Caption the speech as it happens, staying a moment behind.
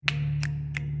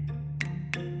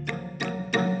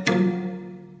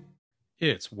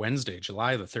It's Wednesday,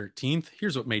 July the 13th.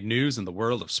 Here's what made news in the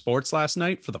world of sports last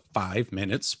night for the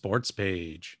 5-minute sports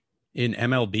page. In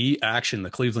MLB action, the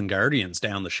Cleveland Guardians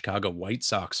down the Chicago White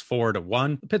Sox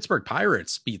 4-1. The Pittsburgh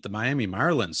Pirates beat the Miami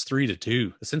Marlins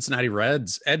 3-2. The Cincinnati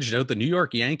Reds edged out the New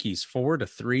York Yankees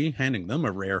 4-3, handing them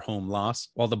a rare home loss,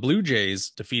 while the Blue Jays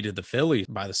defeated the Phillies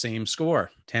by the same score.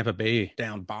 Tampa Bay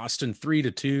down Boston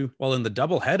 3-2, while in the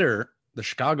doubleheader, the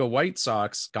Chicago White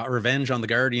Sox got revenge on the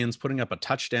Guardians, putting up a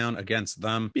touchdown against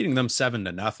them, beating them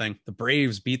 7-0. The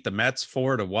Braves beat the Mets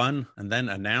 4-1 and then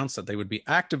announced that they would be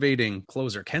activating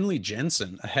closer Kenley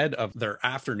Jensen ahead of their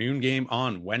afternoon game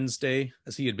on Wednesday,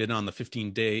 as he had been on the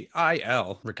 15-day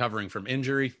IL recovering from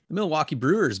injury. The Milwaukee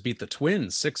Brewers beat the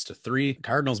Twins 6-3. The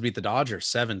Cardinals beat the Dodgers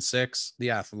 7-6.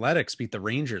 The Athletics beat the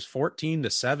Rangers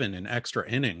 14-7 in extra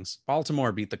innings.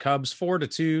 Baltimore beat the Cubs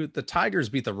 4-2. The Tigers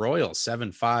beat the Royals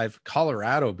 7-5.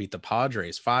 Colorado beat the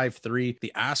Padres 5-3.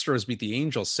 The Astros beat the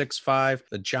Angels 6-5.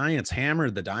 The Giants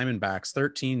hammered the Diamondbacks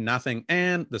 13-0.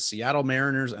 And the Seattle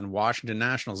Mariners and Washington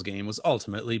Nationals game was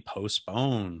ultimately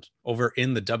postponed. Over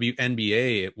in the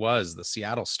WNBA, it was the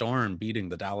Seattle Storm beating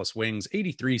the Dallas Wings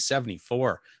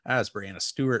 83-74 as Brianna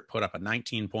Stewart put up a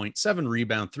 19.7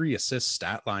 rebound, 3 assist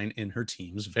stat line in her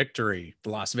team's victory.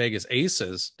 The Las Vegas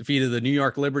Aces defeated the New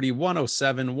York Liberty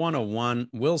 107-101.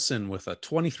 Wilson with a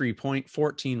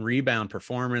 23.14 rebound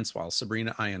performance, while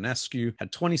Sabrina Ionescu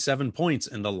had 27 points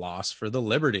in the loss for the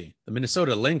Liberty. The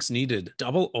Minnesota Lynx needed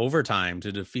double overtime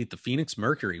to defeat the Phoenix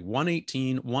Mercury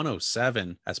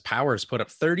 118-107 as Powers put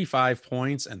up 35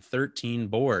 points and 13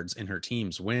 boards in her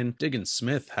team's win. Diggin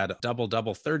Smith had a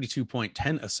double-double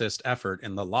 32.10 assist effort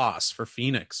in the loss for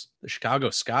Phoenix. The Chicago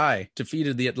Sky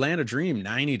defeated the Atlanta Dream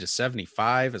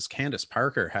 90-75 as Candace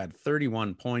Parker had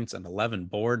 31 points and 11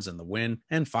 boards in the win.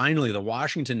 And finally, the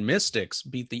Washington Mystics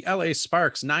beat the LA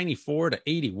Sparks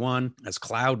 94-81 as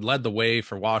Cloud led the way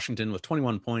for Washington with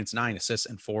 21 points, 9 assists,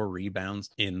 and 4 rebounds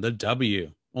in the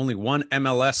W. Only one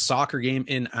MLS soccer game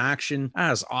in action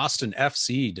as Austin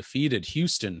FC defeated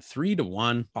Houston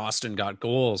 3-1. Austin got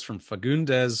goals from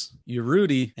Fagundes,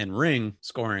 Urruti, and Ring,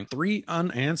 scoring 3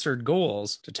 unanswered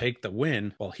goals to take the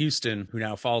win, while Houston, who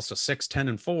now falls to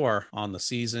 6-10-4 on the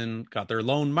season, got their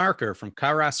lone marker from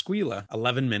Carrasquilla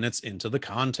 11 minutes into the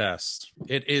contest.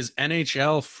 It is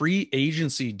NHL free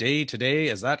agency day today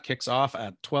as that kicks off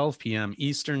at 12 p.m.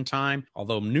 Eastern time.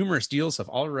 Although numerous deals have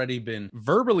already been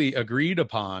verbally agreed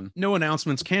upon, no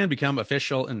announcements can become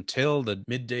official until the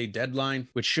midday deadline,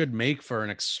 which should make for an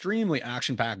extremely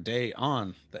action-packed day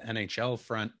on the NHL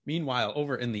front. Meanwhile,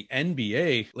 over in the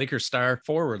NBA, Lakers star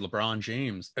forward LeBron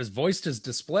James has voiced his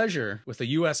displeasure with the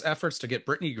U.S. efforts to get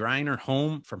Brittany Griner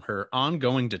home from her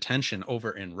ongoing detention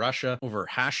over in Russia over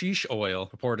hashish oil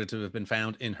purported to have been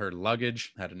found in her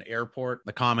luggage at an airport.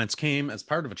 The comments came as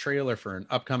part of a trailer for an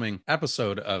upcoming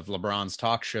episode of LeBron's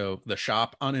talk show, The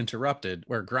Shop Uninterrupted,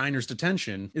 where Griner's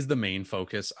detention is the main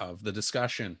focus of the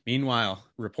discussion. Meanwhile,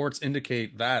 reports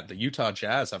indicate that the Utah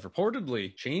Jazz have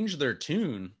reportedly changed their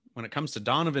tune when it comes to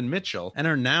Donovan Mitchell and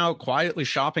are now quietly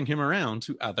shopping him around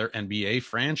to other NBA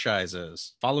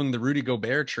franchises. Following the Rudy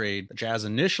Gobert trade, the Jazz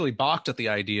initially balked at the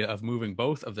idea of moving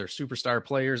both of their superstar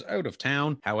players out of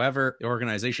town. However, the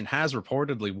organization has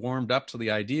reportedly warmed up to the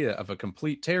idea of a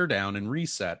complete teardown and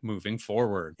reset moving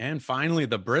forward. And finally,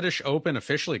 the British Open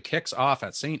officially kicks off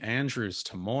at St. Andrews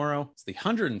tomorrow. It's the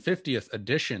 150th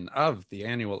edition of the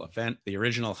annual event. The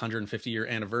original 150-year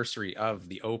anniversary of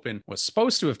the Open was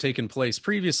supposed to have taken place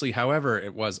previously. However,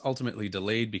 it was ultimately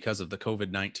delayed because of the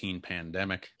COVID-19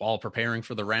 pandemic. While preparing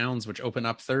for the rounds, which open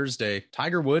up Thursday,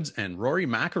 Tiger Woods and Rory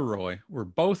McIlroy were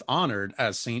both honored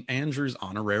as St. Andrews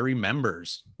honorary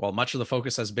members. While much of the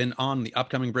focus has been on the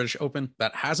upcoming British Open,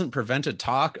 that hasn't prevented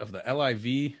talk of the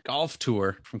LIV Golf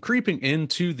Tour from creeping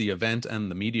into the event and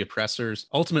the media pressers,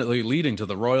 ultimately leading to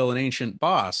the Royal and Ancient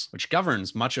Boss, which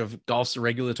governs much of golf's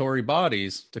regulatory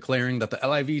bodies, declaring that the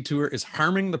LIV Tour is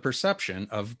harming the perception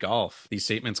of golf. These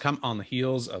statements come on the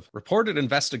heels of reported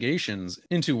investigations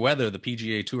into whether the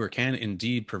PGA Tour can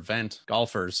indeed prevent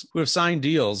golfers who have signed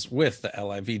deals with the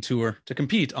LIV Tour to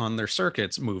compete on their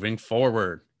circuits moving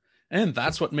forward. And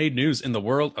that's what made news in the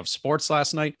world of sports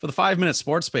last night. For the 5-minute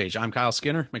sports page, I'm Kyle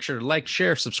Skinner. Make sure to like,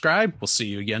 share, subscribe. We'll see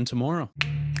you again tomorrow.